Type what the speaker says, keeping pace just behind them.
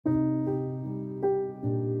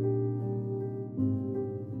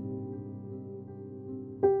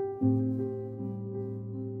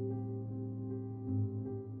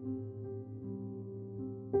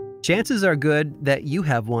chances are good that you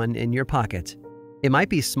have one in your pocket. It might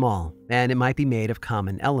be small, and it might be made of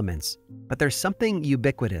common elements, but there's something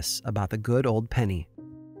ubiquitous about the good old penny.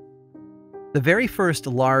 The very first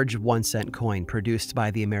large 1-cent coin produced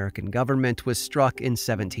by the American government was struck in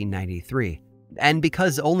 1793, and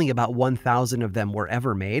because only about 1,000 of them were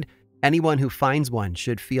ever made, anyone who finds one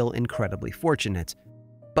should feel incredibly fortunate.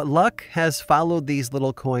 But luck has followed these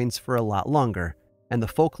little coins for a lot longer, and the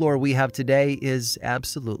folklore we have today is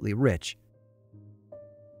absolutely rich.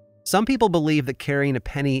 Some people believe that carrying a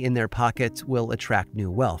penny in their pocket will attract new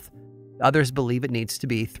wealth. Others believe it needs to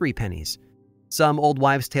be 3 pennies. Some old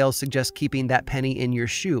wives' tales suggest keeping that penny in your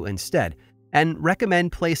shoe instead, and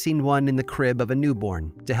recommend placing one in the crib of a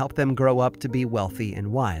newborn to help them grow up to be wealthy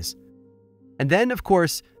and wise. And then, of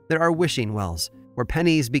course, there are wishing wells, where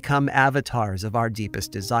pennies become avatars of our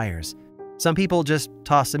deepest desires. Some people just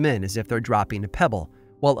toss them in as if they're dropping a pebble,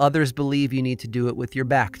 while others believe you need to do it with your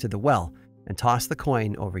back to the well and toss the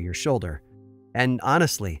coin over your shoulder. And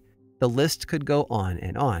honestly, the list could go on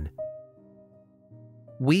and on.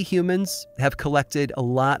 We humans have collected a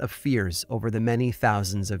lot of fears over the many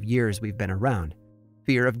thousands of years we've been around.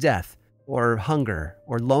 Fear of death, or hunger,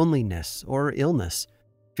 or loneliness, or illness.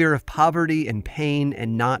 Fear of poverty and pain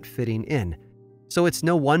and not fitting in. So it's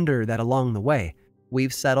no wonder that along the way,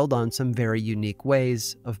 we've settled on some very unique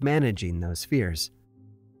ways of managing those fears.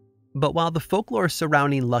 But while the folklore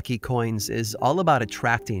surrounding lucky coins is all about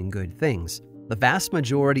attracting good things, the vast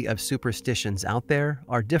majority of superstitions out there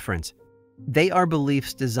are different. They are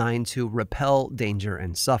beliefs designed to repel danger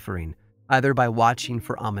and suffering, either by watching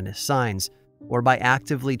for ominous signs or by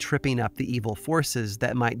actively tripping up the evil forces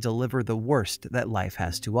that might deliver the worst that life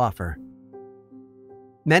has to offer.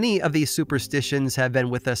 Many of these superstitions have been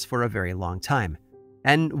with us for a very long time,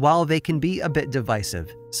 and while they can be a bit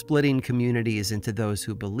divisive, splitting communities into those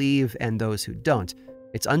who believe and those who don't,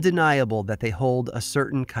 it's undeniable that they hold a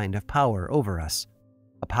certain kind of power over us,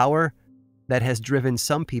 a power that has driven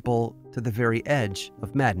some people to the very edge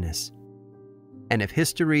of madness. And if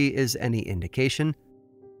history is any indication,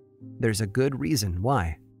 there's a good reason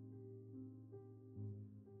why.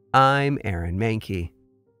 I'm Aaron Mankey,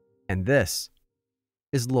 and this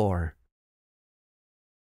is Lore.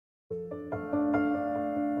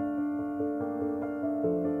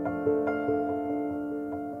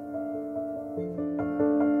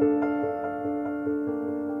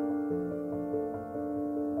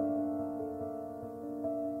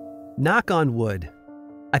 Knock on wood.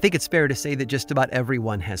 I think it's fair to say that just about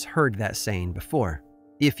everyone has heard that saying before.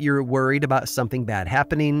 If you're worried about something bad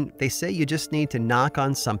happening, they say you just need to knock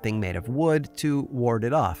on something made of wood to ward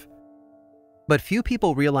it off. But few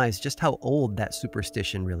people realize just how old that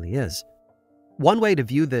superstition really is. One way to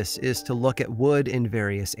view this is to look at wood in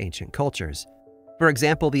various ancient cultures. For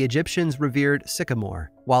example, the Egyptians revered sycamore,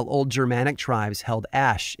 while old Germanic tribes held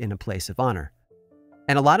ash in a place of honor.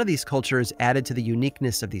 And a lot of these cultures added to the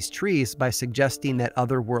uniqueness of these trees by suggesting that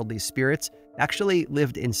otherworldly spirits actually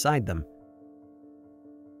lived inside them.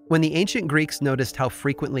 When the ancient Greeks noticed how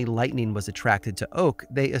frequently lightning was attracted to oak,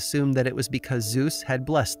 they assumed that it was because Zeus had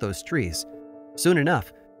blessed those trees. Soon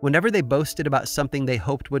enough, whenever they boasted about something they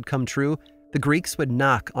hoped would come true, the Greeks would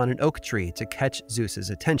knock on an oak tree to catch Zeus's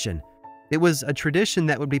attention. It was a tradition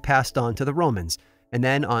that would be passed on to the Romans, and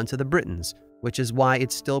then on to the Britons, which is why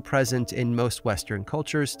it's still present in most Western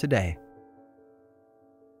cultures today.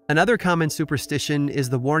 Another common superstition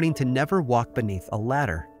is the warning to never walk beneath a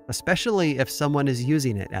ladder, especially if someone is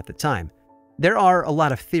using it at the time. There are a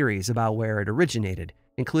lot of theories about where it originated,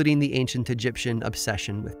 including the ancient Egyptian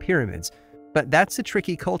obsession with pyramids, but that's a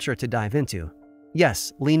tricky culture to dive into.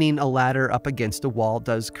 Yes, leaning a ladder up against a wall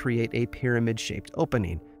does create a pyramid-shaped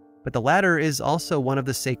opening, but the ladder is also one of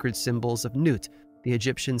the sacred symbols of Nut, the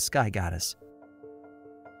Egyptian sky goddess.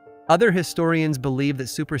 Other historians believe that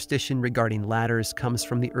superstition regarding ladders comes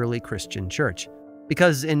from the early Christian church,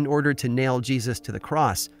 because in order to nail Jesus to the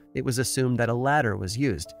cross, it was assumed that a ladder was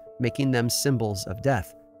used, making them symbols of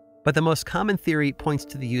death. But the most common theory points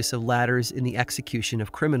to the use of ladders in the execution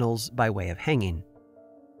of criminals by way of hanging.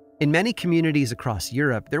 In many communities across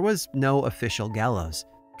Europe, there was no official gallows.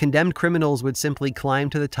 Condemned criminals would simply climb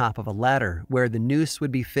to the top of a ladder where the noose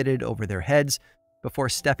would be fitted over their heads before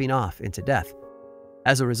stepping off into death.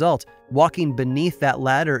 As a result, walking beneath that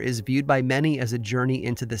ladder is viewed by many as a journey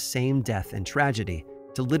into the same death and tragedy,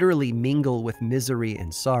 to literally mingle with misery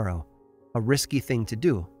and sorrow. A risky thing to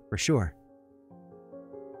do, for sure.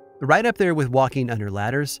 Right up there with walking under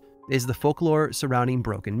ladders is the folklore surrounding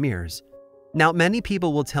broken mirrors. Now, many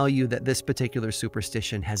people will tell you that this particular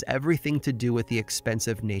superstition has everything to do with the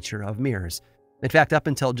expensive nature of mirrors. In fact, up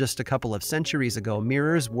until just a couple of centuries ago,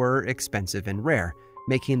 mirrors were expensive and rare,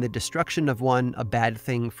 making the destruction of one a bad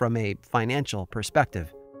thing from a financial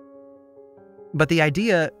perspective. But the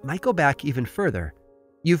idea might go back even further.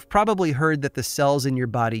 You've probably heard that the cells in your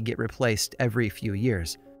body get replaced every few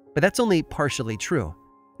years, but that's only partially true.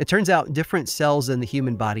 It turns out different cells in the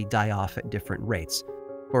human body die off at different rates.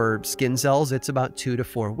 For skin cells, it's about 2 to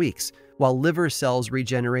 4 weeks, while liver cells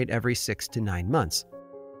regenerate every 6 to 9 months.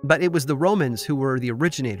 But it was the Romans who were the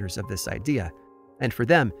originators of this idea, and for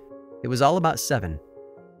them, it was all about 7.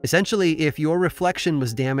 Essentially, if your reflection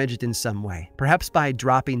was damaged in some way, perhaps by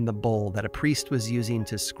dropping the bowl that a priest was using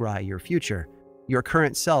to scry your future, your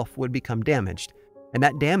current self would become damaged, and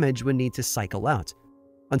that damage would need to cycle out.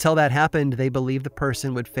 Until that happened, they believed the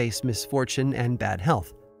person would face misfortune and bad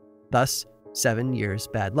health. Thus, 7 years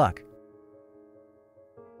bad luck.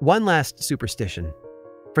 One last superstition.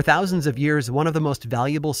 For thousands of years, one of the most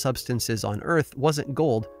valuable substances on Earth wasn't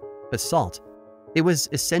gold, but salt. It was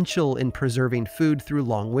essential in preserving food through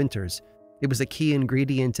long winters. It was a key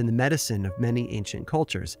ingredient in the medicine of many ancient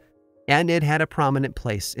cultures, and it had a prominent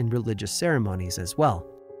place in religious ceremonies as well.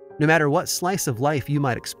 No matter what slice of life you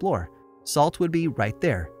might explore, salt would be right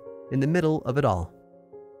there, in the middle of it all.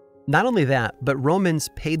 Not only that, but Romans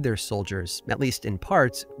paid their soldiers, at least in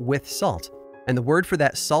part, with salt. And the word for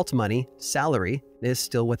that salt money, salary, is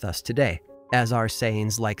still with us today, as are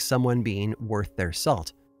sayings like someone being worth their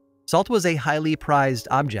salt. Salt was a highly prized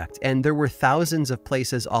object, and there were thousands of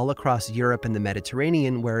places all across Europe and the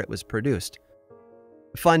Mediterranean where it was produced.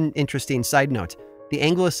 Fun, interesting side note, the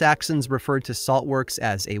Anglo-Saxons referred to saltworks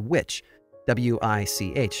as a wich,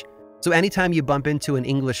 W-I-C-H. So anytime you bump into an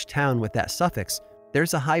English town with that suffix,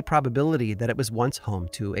 there's a high probability that it was once home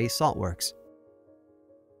to a saltworks.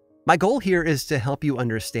 My goal here is to help you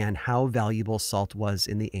understand how valuable salt was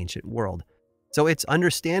in the ancient world. So it's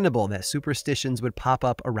understandable that superstitions would pop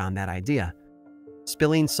up around that idea.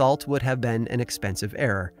 Spilling salt would have been an expensive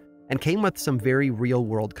error and came with some very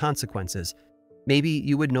real-world consequences. Maybe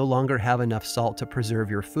you would no longer have enough salt to preserve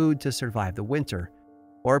your food to survive the winter,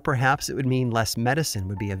 or perhaps it would mean less medicine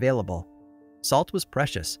would be available. Salt was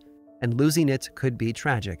precious, and losing it could be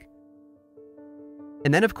tragic.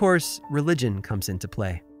 And then, of course, religion comes into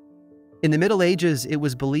play. In the Middle Ages, it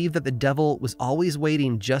was believed that the devil was always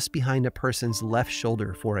waiting just behind a person's left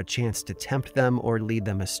shoulder for a chance to tempt them or lead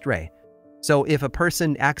them astray. So if a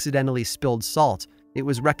person accidentally spilled salt, it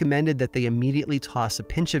was recommended that they immediately toss a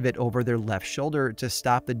pinch of it over their left shoulder to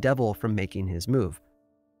stop the devil from making his move.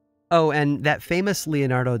 Oh, and that famous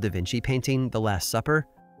Leonardo da Vinci painting, The Last Supper,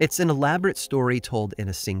 it's an elaborate story told in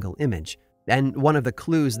a single image. And one of the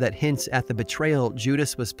clues that hints at the betrayal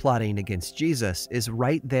Judas was plotting against Jesus is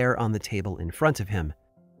right there on the table in front of him.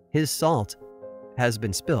 His salt has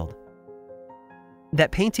been spilled.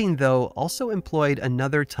 That painting, though, also employed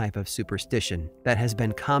another type of superstition that has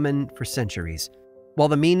been common for centuries. While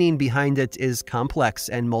the meaning behind it is complex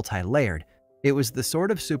and multi-layered, it was the sort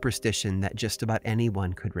of superstition that just about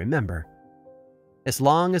anyone could remember. As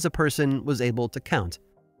long as a person was able to count,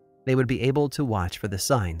 they would be able to watch for the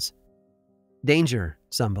signs. Danger,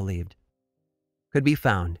 some believed, could be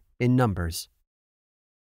found in numbers.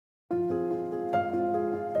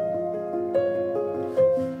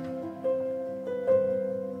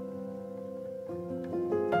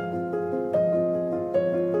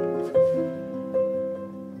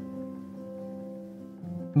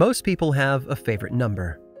 Most people have a favorite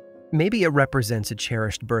number. Maybe it represents a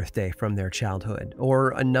cherished birthday from their childhood,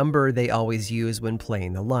 or a number they always use when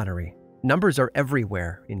playing the lottery. Numbers are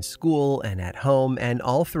everywhere, in school and at home and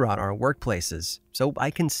all throughout our workplaces, so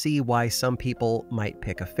I can see why some people might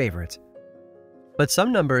pick a favorite. But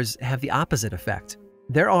some numbers have the opposite effect.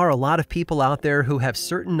 There are a lot of people out there who have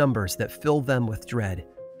certain numbers that fill them with dread.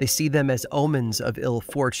 They see them as omens of ill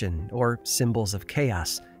fortune or symbols of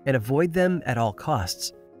chaos and avoid them at all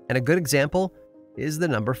costs. And a good example is the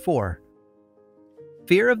number 4.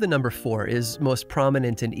 Fear of the number 4 is most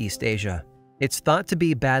prominent in East Asia. It's thought to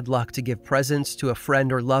be bad luck to give presents to a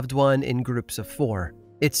friend or loved one in groups of 4.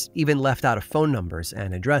 It's even left out of phone numbers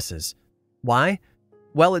and addresses. Why?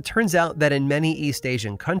 Well, it turns out that in many East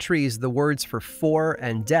Asian countries, the words for 4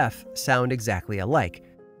 and death sound exactly alike,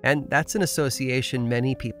 and that's an association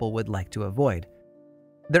many people would like to avoid.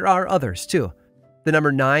 There are others, too. The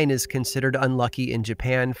number 9 is considered unlucky in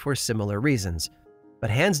Japan for similar reasons.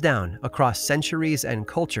 But hands down, across centuries and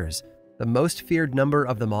cultures, the most feared number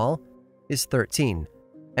of them all is 13,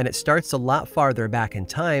 and it starts a lot farther back in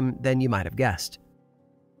time than you might have guessed.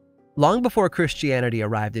 Long before Christianity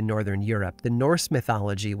arrived in Northern Europe, the Norse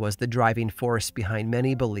mythology was the driving force behind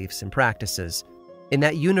many beliefs and practices. In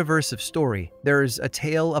that universe of story, there's a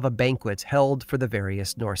tale of a banquet held for the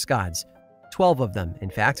various Norse gods. 12 of them, in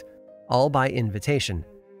fact, all by invitation.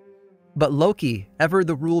 But Loki, ever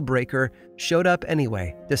the rule breaker, showed up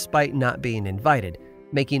anyway, despite not being invited,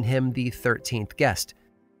 making him the 13th guest.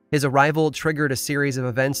 His arrival triggered a series of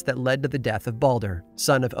events that led to the death of Balder,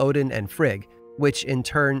 son of Odin and Frigg, which in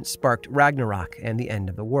turn sparked Ragnarok and the end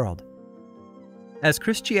of the world. As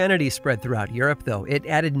Christianity spread throughout Europe, though, it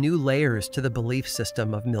added new layers to the belief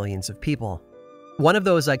system of millions of people. One of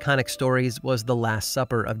those iconic stories was the Last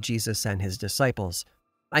Supper of Jesus and his disciples.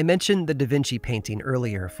 I mentioned the Da Vinci painting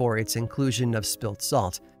earlier for its inclusion of spilt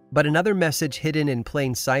salt, but another message hidden in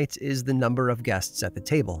plain sight is the number of guests at the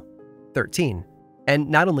table, 13. And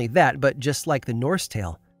not only that, but just like the Norse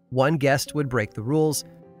tale, one guest would break the rules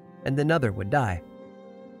and another would die.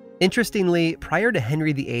 Interestingly, prior to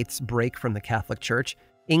Henry VIII's break from the Catholic Church,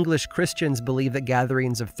 English Christians believed that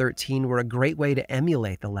gatherings of 13 were a great way to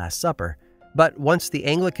emulate the Last Supper. But once the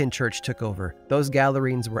Anglican Church took over, those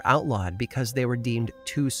gatherings were outlawed because they were deemed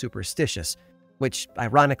too superstitious, which,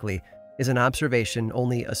 ironically, is an observation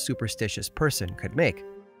only a superstitious person could make.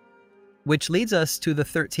 Which leads us to the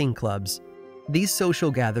 13 Clubs. These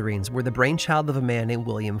social gatherings were the brainchild of a man named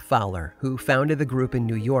William Fowler, who founded the group in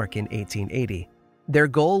New York in 1880. Their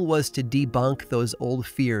goal was to debunk those old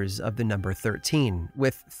fears of the number 13,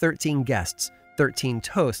 with 13 guests, 13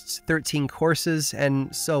 toasts, 13 courses,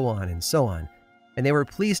 and so on and so on. And they were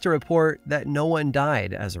pleased to report that no one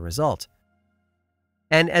died as a result.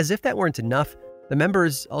 And as if that weren't enough, the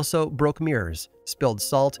members also broke mirrors, spilled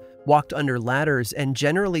salt, walked under ladders, and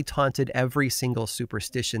generally taunted every single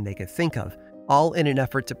superstition they could think of, all in an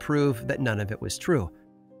effort to prove that none of it was true.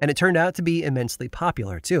 And it turned out to be immensely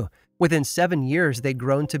popular, too. Within 7 years, they'd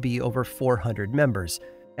grown to be over 400 members.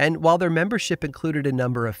 And while their membership included a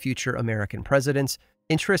number of future American presidents,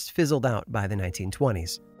 interest fizzled out by the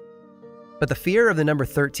 1920s. But the fear of the number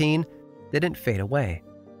 13 didn't fade away.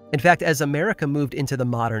 In fact, as America moved into the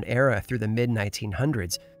modern era through the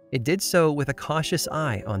mid-1900s, it did so with a cautious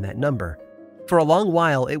eye on that number. For a long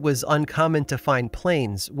while, it was uncommon to find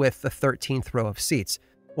planes with the 13th row of seats,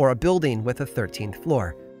 or a building with a 13th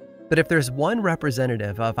floor. But if there's one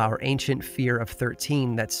representative of our ancient fear of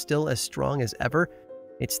 13 that's still as strong as ever,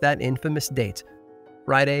 it's that infamous date,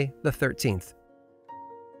 Friday the 13th.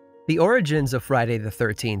 The origins of Friday the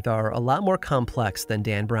 13th are a lot more complex than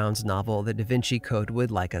Dan Brown's novel The Da Vinci Code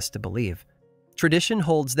would like us to believe. Tradition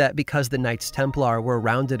holds that because the Knights Templar were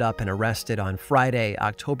rounded up and arrested on Friday,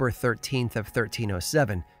 October 13th of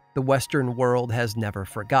 1307, the Western world has never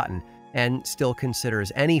forgotten and still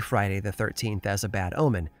considers any Friday the 13th as a bad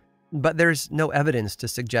omen. But there's no evidence to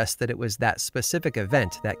suggest that it was that specific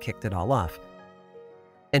event that kicked it all off.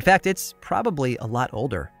 In fact, it's probably a lot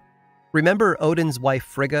older. Remember Odin's wife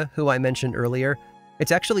Frigga, who I mentioned earlier?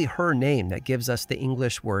 It's actually her name that gives us the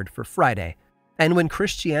English word for Friday. And when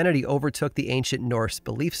Christianity overtook the ancient Norse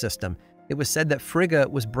belief system, it was said that Frigga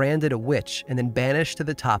was branded a witch and then banished to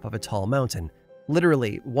the top of a tall mountain,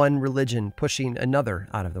 literally one religion pushing another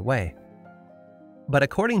out of the way. But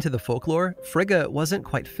according to the folklore, Frigga wasn't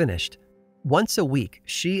quite finished. Once a week,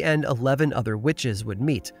 she and 11 other witches would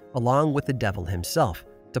meet, along with the devil himself,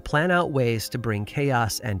 to plan out ways to bring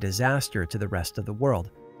chaos and disaster to the rest of the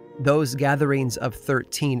world. Those gatherings of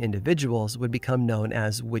 13 individuals would become known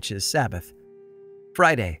as Witches' Sabbath.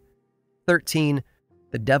 Friday, 13,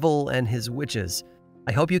 the devil and his witches.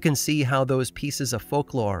 I hope you can see how those pieces of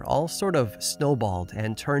folklore all sort of snowballed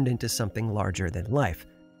and turned into something larger than life.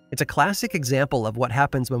 It's a classic example of what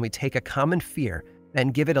happens when we take a common fear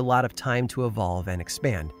and give it a lot of time to evolve and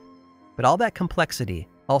expand. But all that complexity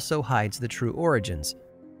also hides the true origins.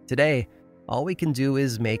 Today, all we can do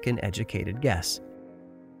is make an educated guess.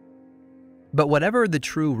 But whatever the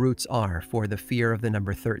true roots are for the fear of the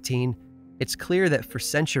number 13, it's clear that for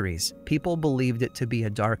centuries, people believed it to be a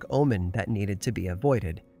dark omen that needed to be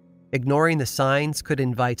avoided. Ignoring the signs could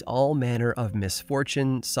invite all manner of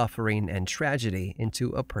misfortune, suffering, and tragedy into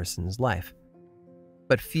a person's life.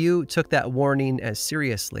 But few took that warning as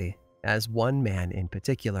seriously as one man in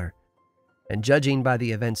particular. And judging by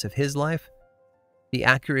the events of his life, the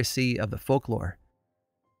accuracy of the folklore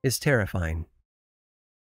is terrifying.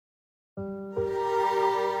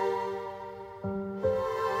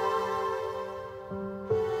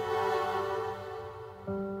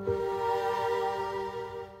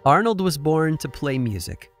 Arnold was born to play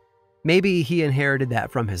music. Maybe he inherited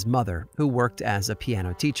that from his mother, who worked as a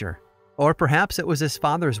piano teacher. Or perhaps it was his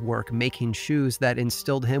father's work making shoes that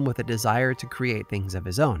instilled him with a desire to create things of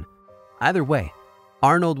his own. Either way,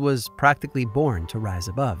 Arnold was practically born to rise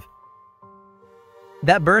above.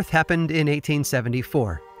 That birth happened in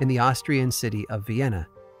 1874 in the Austrian city of Vienna.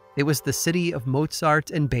 It was the city of Mozart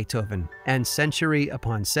and Beethoven, and century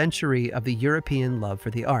upon century of the European love for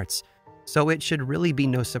the arts, so it should really be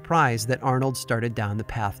no surprise that Arnold started down the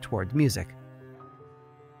path toward music.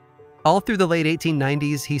 All through the late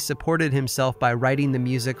 1890s, he supported himself by writing the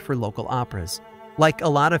music for local operas. Like a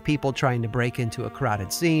lot of people trying to break into a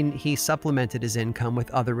crowded scene, he supplemented his income with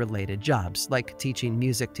other related jobs, like teaching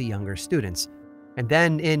music to younger students. And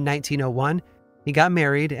then, in 1901, he got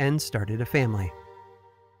married and started a family.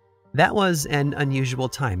 That was an unusual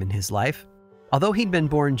time in his life. Although he'd been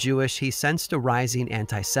born Jewish, he sensed a rising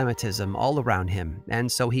anti-Semitism all around him, and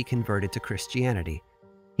so he converted to Christianity.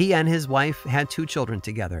 He and his wife had 2 children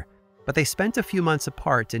together, but they spent a few months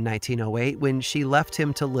apart in 1908 when she left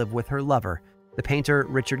him to live with her lover, the painter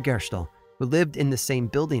Richard Gerstel, who lived in the same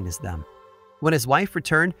building as them. When his wife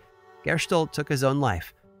returned, Gerstel took his own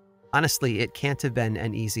life. Honestly, it can't have been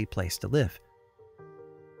an easy place to live.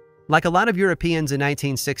 Like a lot of Europeans in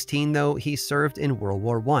 1916, though, he served in World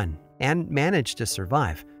War I and managed to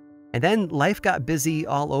survive. And then life got busy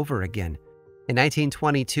all over again. In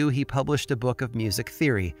 1922, he published a book of music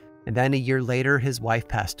theory, and then a year later, his wife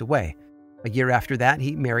passed away. A year after that,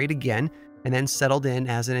 he married again and then settled in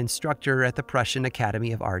as an instructor at the Prussian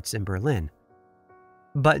Academy of Arts in Berlin.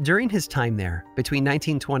 But during his time there, between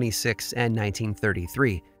 1926 and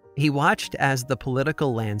 1933, he watched as the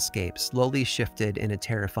political landscape slowly shifted in a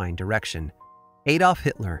terrifying direction. Adolf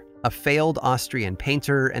Hitler, a failed Austrian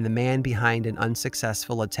painter and the man behind an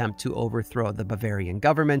unsuccessful attempt to overthrow the Bavarian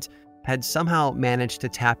government, had somehow managed to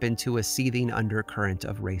tap into a seething undercurrent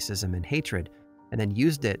of racism and hatred, and then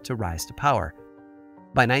used it to rise to power.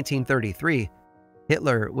 By 1933,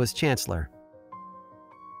 Hitler was chancellor.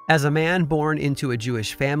 As a man born into a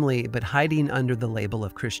Jewish family but hiding under the label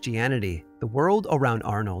of Christianity, the world around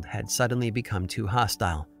Arnold had suddenly become too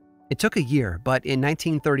hostile. It took a year, but in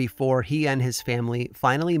 1934, he and his family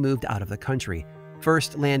finally moved out of the country,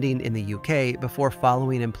 first landing in the UK before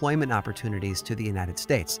following employment opportunities to the United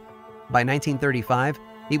States. By 1935,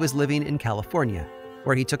 he was living in California,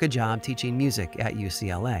 where he took a job teaching music at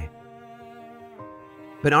UCLA.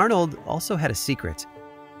 But Arnold also had a secret.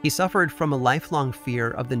 He suffered from a lifelong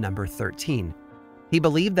fear of the number 13. He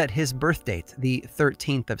believed that his birth date, the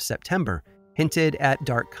 13th of September, hinted at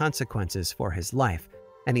dark consequences for his life,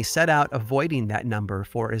 and he set out avoiding that number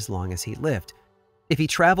for as long as he lived. If he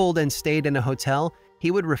traveled and stayed in a hotel,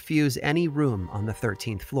 he would refuse any room on the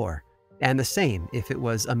 13th floor, and the same if it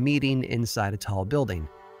was a meeting inside a tall building.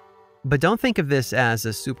 But don't think of this as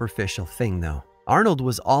a superficial thing, though. Arnold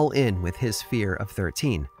was all in with his fear of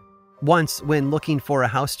 13. Once, when looking for a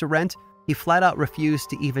house to rent, he flat out refused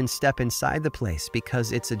to even step inside the place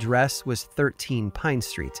because its address was 13 Pine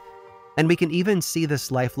Street. And we can even see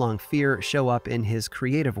this lifelong fear show up in his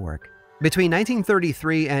creative work. Between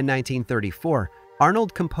 1933 and 1934,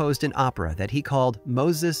 Arnold composed an opera that he called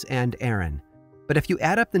Moses and Aaron. But if you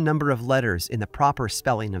add up the number of letters in the proper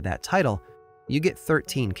spelling of that title, you get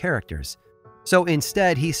 13 characters. So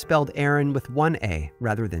instead, he spelled Aaron with 1 A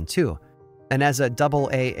rather than 2. And as a double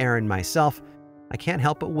A Aaron myself, I can't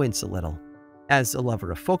help but wince a little. As a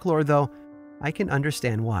lover of folklore, though, I can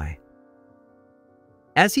understand why.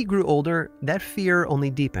 As he grew older, that fear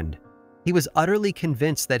only deepened. He was utterly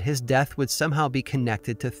convinced that his death would somehow be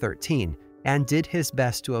connected to 13, and did his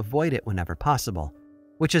best to avoid it whenever possible.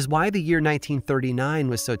 Which is why the year 1939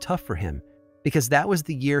 was so tough for him, because that was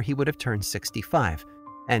the year he would have turned 65.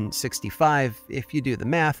 And 65, if you do the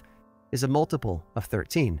math, is a multiple of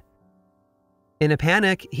 13. In a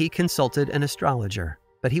panic, he consulted an astrologer,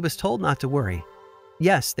 but he was told not to worry.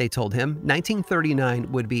 Yes, they told him,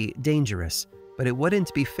 1939 would be dangerous, but it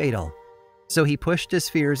wouldn't be fatal. So he pushed his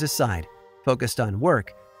fears aside, focused on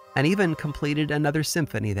work, and even completed another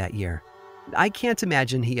symphony that year. I can't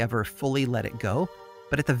imagine he ever fully let it go,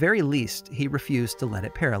 but at the very least, he refused to let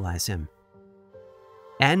it paralyze him.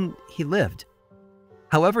 And he lived.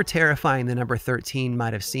 However terrifying the number 13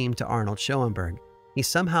 might have seemed to Arnold Schoenberg, he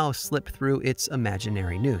somehow slipped through its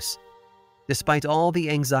imaginary noose. Despite all the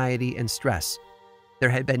anxiety and stress, there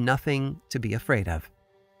had been nothing to be afraid of.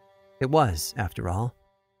 It was, after all,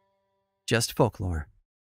 just folklore.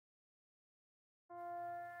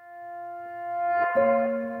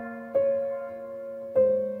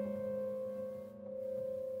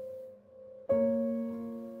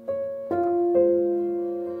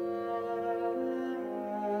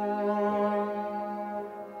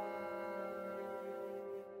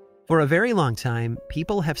 For a very long time,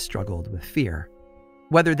 people have struggled with fear.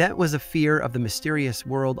 Whether that was a fear of the mysterious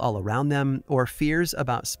world all around them or fears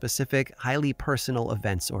about specific, highly personal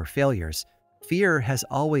events or failures, fear has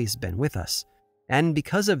always been with us. And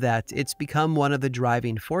because of that, it's become one of the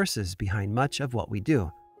driving forces behind much of what we do.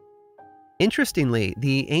 Interestingly,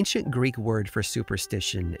 the ancient Greek word for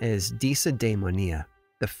superstition is dyseudaimonia,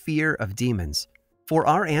 the fear of demons. For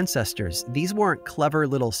our ancestors, these weren't clever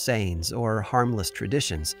little sayings or harmless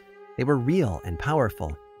traditions. They were real and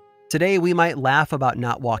powerful. Today, we might laugh about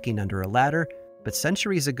not walking under a ladder, but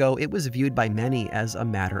centuries ago, it was viewed by many as a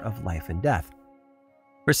matter of life and death.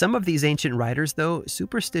 For some of these ancient writers, though,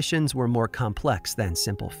 superstitions were more complex than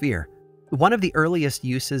simple fear. One of the earliest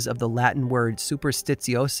uses of the Latin word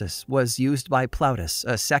superstitiosus was used by Plautus,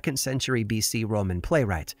 a 2nd century BC Roman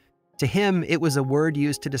playwright. To him, it was a word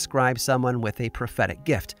used to describe someone with a prophetic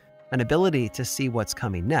gift, an ability to see what's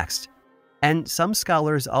coming next. And some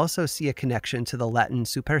scholars also see a connection to the Latin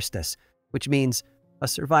superstis, which means a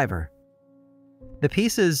survivor. The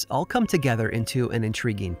pieces all come together into an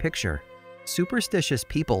intriguing picture. Superstitious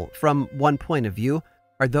people, from one point of view,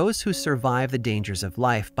 are those who survive the dangers of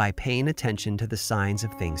life by paying attention to the signs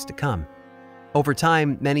of things to come. Over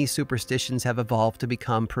time, many superstitions have evolved to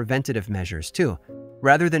become preventative measures too.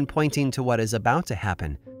 Rather than pointing to what is about to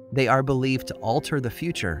happen, they are believed to alter the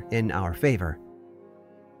future in our favor.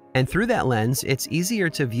 And through that lens, it's easier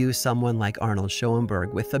to view someone like Arnold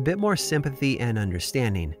Schoenberg with a bit more sympathy and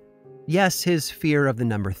understanding. Yes, his fear of the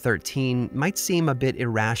number 13 might seem a bit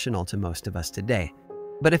irrational to most of us today,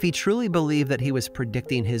 but if he truly believed that he was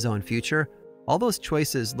predicting his own future, all those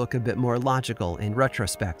choices look a bit more logical in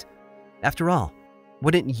retrospect. After all,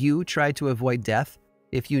 wouldn't you try to avoid death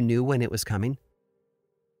if you knew when it was coming?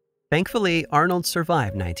 Thankfully, Arnold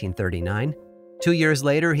survived 1939. 2 years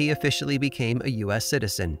later, he officially became a U.S.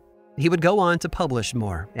 citizen. He would go on to publish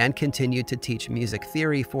more and continue to teach music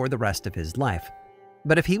theory for the rest of his life.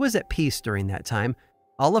 But if he was at peace during that time,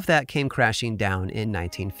 all of that came crashing down in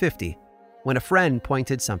 1950, when a friend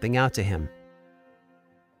pointed something out to him.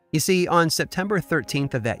 You see, on September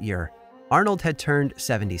 13th of that year, Arnold had turned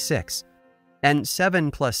 76, and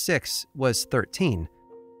 7 plus 6 was 13.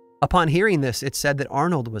 Upon hearing this, it said that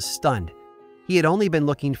Arnold was stunned. He had only been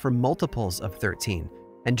looking for multiples of 13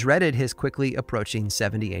 and dreaded his quickly approaching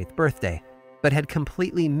 78th birthday, but had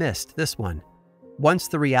completely missed this one. Once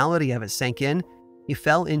the reality of it sank in, he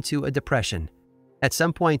fell into a depression. At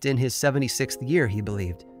some point in his 76th year, he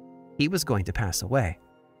believed, he was going to pass away.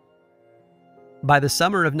 By the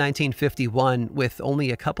summer of 1951, with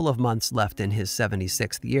only a couple of months left in his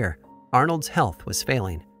 76th year, Arnold's health was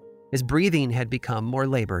failing. His breathing had become more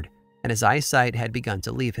labored, and his eyesight had begun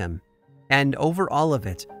to leave him. And over all of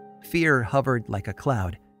it, fear hovered like a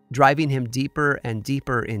cloud, driving him deeper and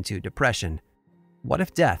deeper into depression. What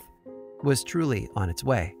if death was truly on its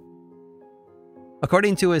way?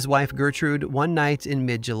 According to his wife Gertrude, one night in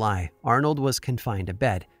mid-July, Arnold was confined to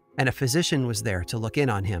bed, and a physician was there to look in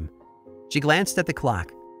on him. She glanced at the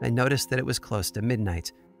clock and noticed that it was close to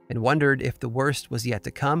midnight, and wondered if the worst was yet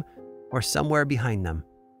to come or somewhere behind them.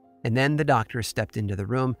 And then the doctor stepped into the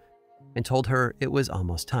room and told her it was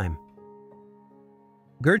almost time.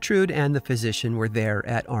 Gertrude and the physician were there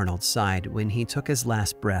at Arnold's side when he took his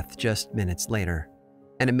last breath just minutes later.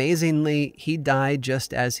 And amazingly, he died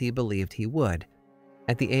just as he believed he would,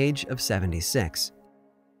 at the age of 76.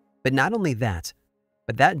 But not only that,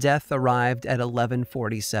 but that death arrived at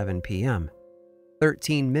 11:47 p.m.,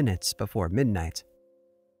 13 minutes before midnight.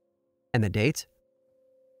 And the date?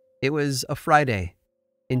 It was a Friday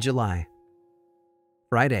in July.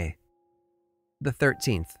 Friday, the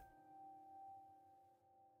 13th.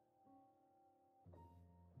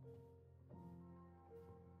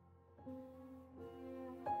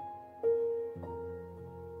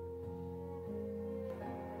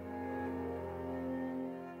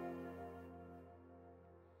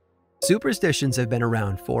 Superstitions have been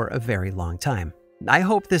around for a very long time. I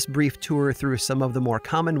hope this brief tour through some of the more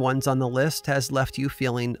common ones on the list has left you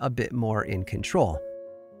feeling a bit more in control.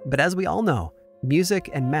 But as we all know, music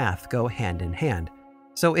and math go hand in hand,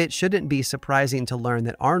 so it shouldn't be surprising to learn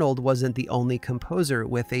that Arnold wasn't the only composer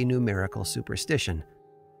with a numerical superstition.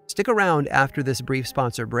 Stick around after this brief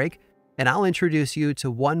sponsor break, and I'll introduce you to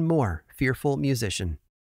one more fearful musician.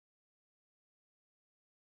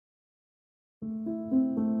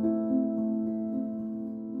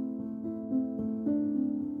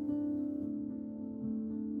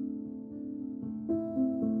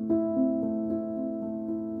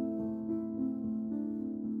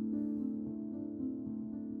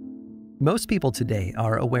 Most people today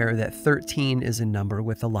are aware that 13 is a number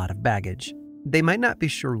with a lot of baggage. They might not be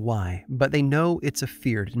sure why, but they know it's a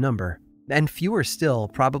feared number. And fewer still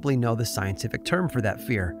probably know the scientific term for that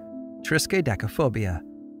fear, triskaidekaphobia.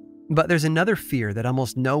 But there's another fear that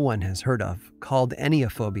almost no one has heard of, called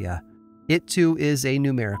enneophobia. It too is a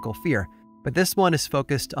numerical fear, but this one is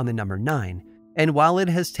focused on the number 9. And while it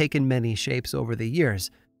has taken many shapes over the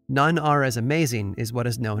years, none are as amazing as what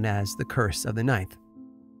is known as the curse of the ninth.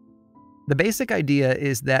 The basic idea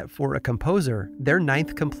is that for a composer, their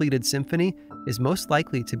ninth completed symphony is most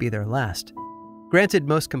likely to be their last. Granted,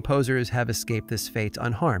 most composers have escaped this fate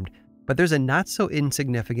unharmed, but there's a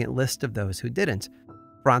not-so-insignificant list of those who didn't.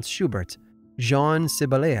 Franz Schubert, Jean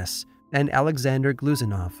Sibelius, and Alexander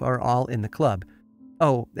Gluzunov are all in the club.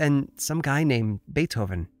 Oh, and some guy named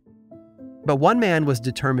Beethoven. But one man was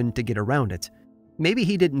determined to get around it. Maybe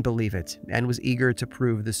he didn't believe it and was eager to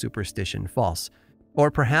prove the superstition false. Or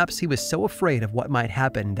perhaps he was so afraid of what might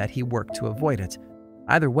happen that he worked to avoid it.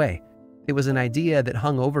 Either way, it was an idea that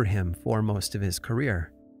hung over him for most of his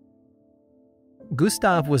career.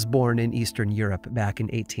 Gustav was born in Eastern Europe back in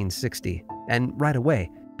 1860, and right away,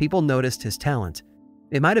 people noticed his talent.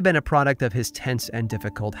 It might have been a product of his tense and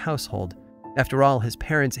difficult household. After all, his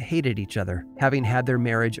parents hated each other, having had their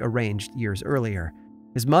marriage arranged years earlier.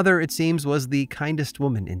 His mother, it seems, was the kindest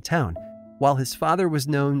woman in town, while his father was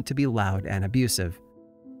known to be loud and abusive.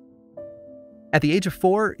 At the age of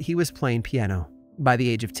 4, he was playing piano. By the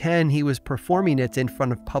age of 10, he was performing it in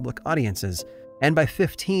front of public audiences, and by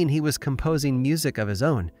 15, he was composing music of his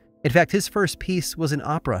own. In fact, his first piece was an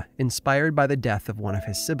opera inspired by the death of one of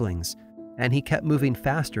his siblings, and he kept moving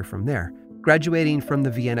faster from there, graduating from the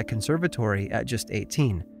Vienna Conservatory at just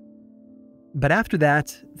 18. But after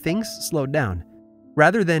that, things slowed down.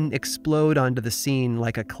 Rather than explode onto the scene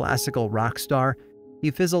like a classical rock star, he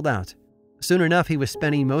fizzled out. Soon enough, he was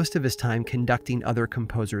spending most of his time conducting other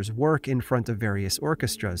composers' work in front of various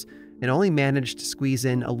orchestras, and only managed to squeeze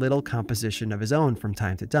in a little composition of his own from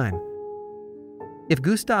time to time. If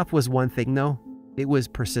Gustav was one thing, though, it was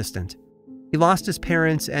persistent. He lost his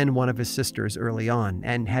parents and one of his sisters early on,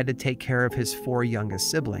 and had to take care of his 4 youngest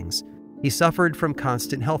siblings. He suffered from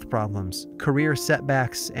constant health problems, career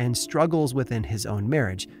setbacks, and struggles within his own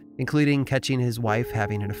marriage, including catching his wife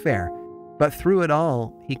having an affair. But through it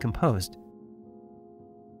all, he composed.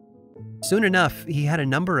 Soon enough, he had a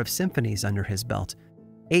number of symphonies under his belt.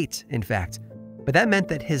 8, in fact. But that meant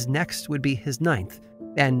that his next would be his 9th,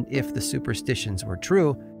 and if the superstitions were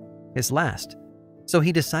true, his last. So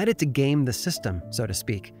he decided to game the system, so to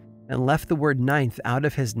speak, and left the word 9th out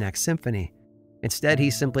of his next symphony. Instead, he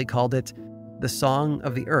simply called it The Song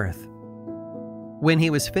of the Earth. When he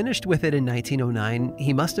was finished with it in 1909,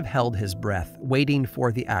 he must have held his breath, waiting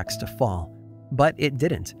for the axe to fall. But it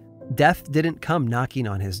didn't. Death didn't come knocking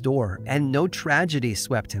on his door, and no tragedy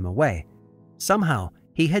swept him away. Somehow,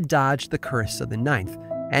 he had dodged the curse of the 9th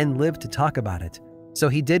and lived to talk about it. So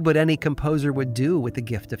he did what any composer would do with the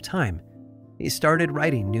gift of time. He started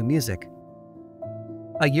writing new music.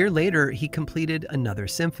 A year later, he completed another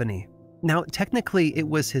symphony. Now, technically, it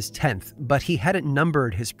was his 10th, but he hadn't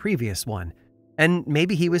numbered his previous one. And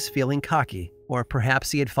maybe he was feeling cocky, or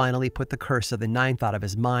perhaps he had finally put the curse of the 9th out of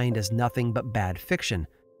his mind as nothing but bad fiction.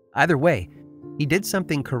 Either way, he did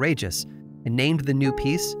something courageous and named the new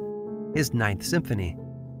piece his 9th Symphony.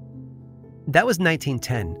 That was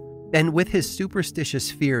 1910, and with his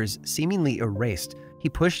superstitious fears seemingly erased, he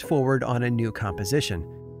pushed forward on a new composition.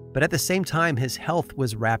 But at the same time, his health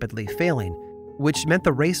was rapidly failing, which meant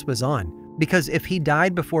the race was on, because if he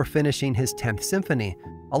died before finishing his 10th Symphony,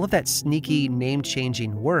 all of that sneaky,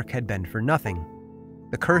 name-changing work had been for nothing.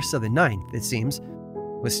 The curse of the 9th, it seems,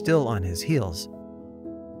 was still on his heels.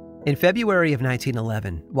 In February of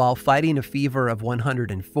 1911, while fighting a fever of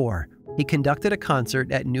 104, he conducted a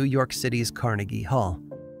concert at New York City's Carnegie Hall.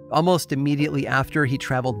 Almost immediately after, he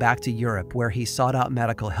traveled back to Europe, where he sought out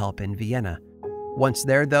medical help in Vienna. Once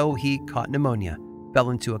there, though, he caught pneumonia, fell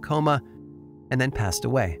into a coma, and then passed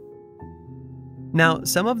away. Now,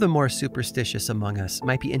 some of the more superstitious among us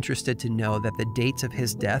might be interested to know that the date of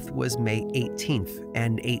his death was May 18th,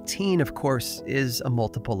 and 18, of course, is a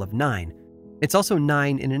multiple of 9. It's also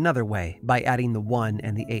 9 in another way, by adding the 1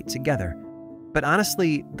 and the 8 together. But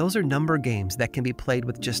honestly, those are number games that can be played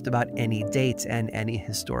with just about any date and any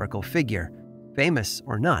historical figure, famous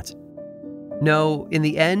or not. No, in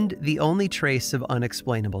the end, the only trace of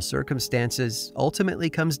unexplainable circumstances ultimately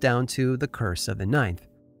comes down to the curse of the 9th.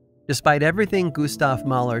 Despite everything Gustav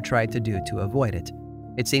Mahler tried to do to avoid it,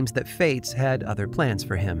 it seems that fate had other plans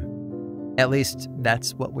for him. At least,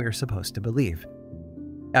 that's what we're supposed to believe.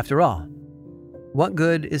 After all, what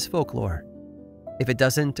good is folklore if it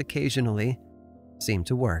doesn't occasionally seem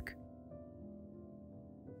to work?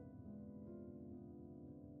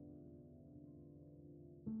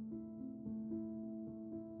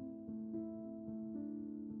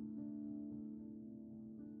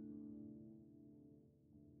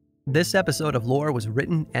 This episode of Lore was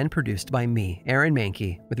written and produced by me, Aaron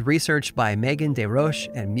Mahnke, with research by Megan DesRoches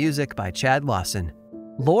and music by Chad Lawson.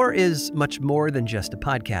 Lore is much more than just a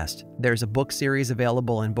podcast. There's a book series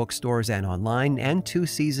available in bookstores and online, and 2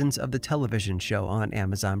 seasons of the television show on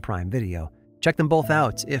Amazon Prime Video. Check them both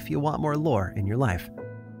out if you want more lore in your life.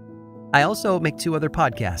 I also make 2 other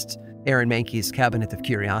podcasts, Aaron Mahnke's Cabinet of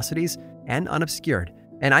Curiosities and Unobscured,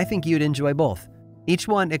 and I think you'd enjoy both. Each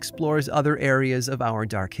one explores other areas of our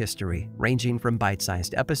dark history, ranging from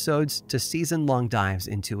bite-sized episodes to season-long dives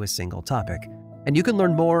into a single topic. And you can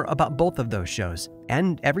learn more about both of those shows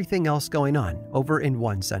and everything else going on over in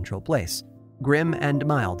one central place,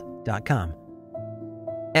 grimandmild.com.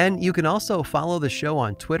 And you can also follow the show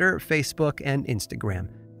on Twitter, Facebook, and Instagram.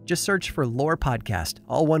 Just search for Lore Podcast,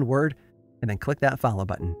 all one word, and then click that follow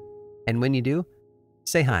button. And when you do,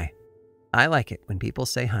 say hi. I like it when people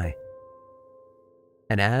say hi.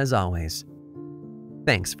 And as always,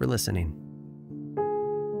 thanks for listening.